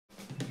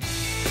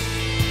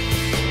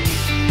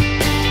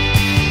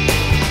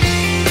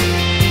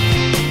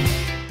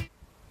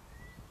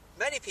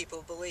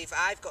people believe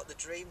I've got the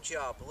dream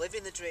job,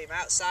 living the dream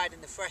outside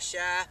in the fresh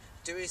air,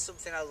 doing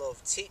something I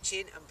love,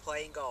 teaching and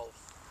playing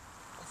golf.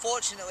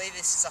 Unfortunately,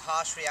 this is a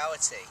harsh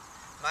reality.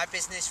 My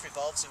business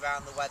revolves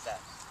around the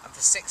weather, and for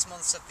 6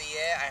 months of the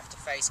year I have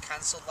to face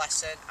cancelled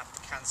lesson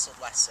after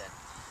cancelled lesson.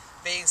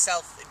 Being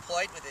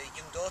self-employed with a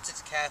young daughter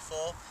to care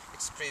for,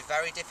 it has proved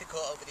very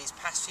difficult over these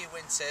past few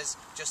winters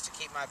just to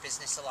keep my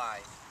business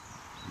alive.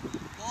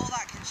 All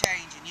that can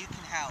change and you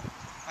can help.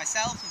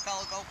 Myself and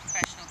fellow golf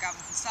professional Gavin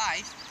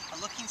Forsyth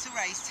are looking to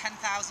raise £10,000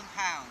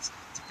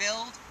 to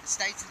build the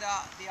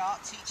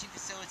state-of-the-art teaching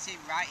facility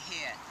right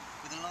here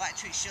with an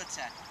electric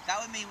shutter.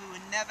 That would mean we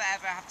would never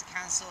ever have to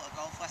cancel a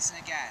golf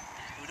lesson again.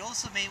 It would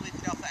also mean we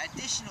could offer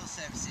additional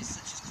services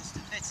such as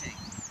custom fitting.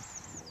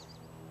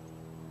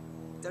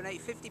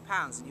 Donate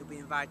 £50 and you'll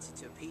be invited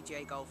to a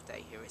PGA Golf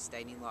Day here at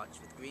Staining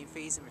Lodge with green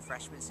fees and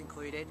refreshments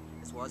included,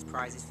 as well as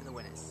prizes for the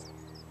winners.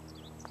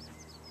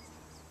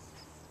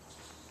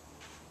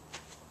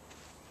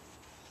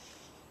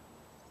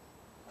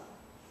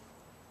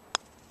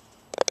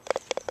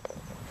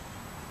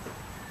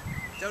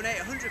 Donate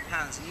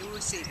 £100 and you will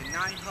receive a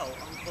 9-hole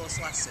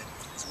on-course lesson,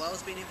 as well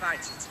as being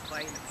invited to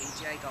play in the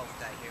PGA Golf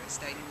Day here at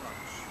Staining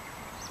Lodge.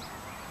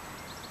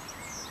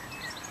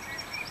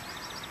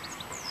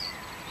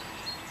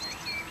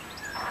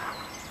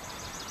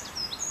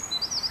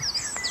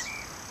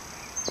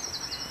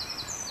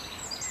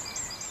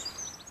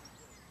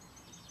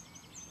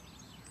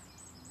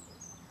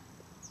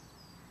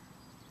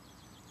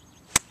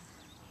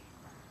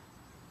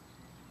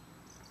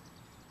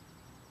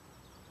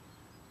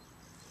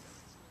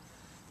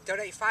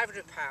 Donate £500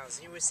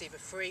 and you'll receive a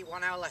free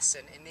 1-hour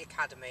lesson in the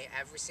academy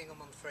every single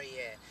month for a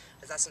year,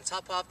 as that's on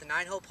top of the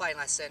 9-hole playing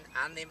lesson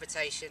and the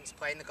invitation to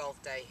play in the golf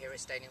day here at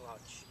Staining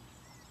Lodge.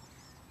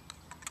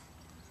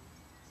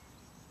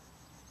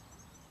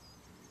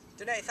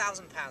 Donate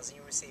 £1,000 and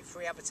you'll receive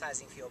free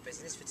advertising for your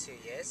business for 2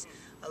 years,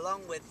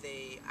 along with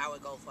the hour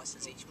golf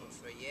lessons each month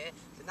for a year,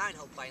 the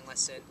 9-hole playing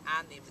lesson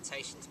and the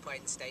invitation to play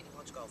in the Staining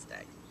Lodge golf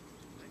day.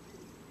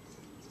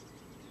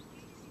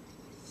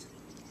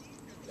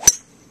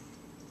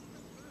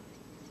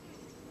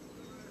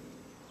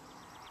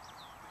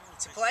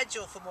 To pledge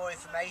or for more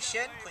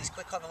information, please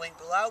click on the link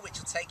below, which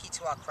will take you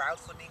to our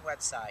crowdfunding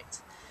website.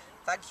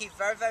 Thank you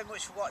very, very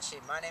much for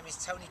watching. My name is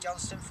Tony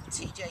Johnstone from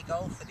TJ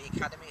Golf at the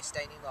Academy of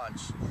Staining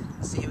Lodge.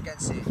 I'll see you again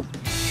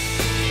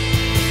soon.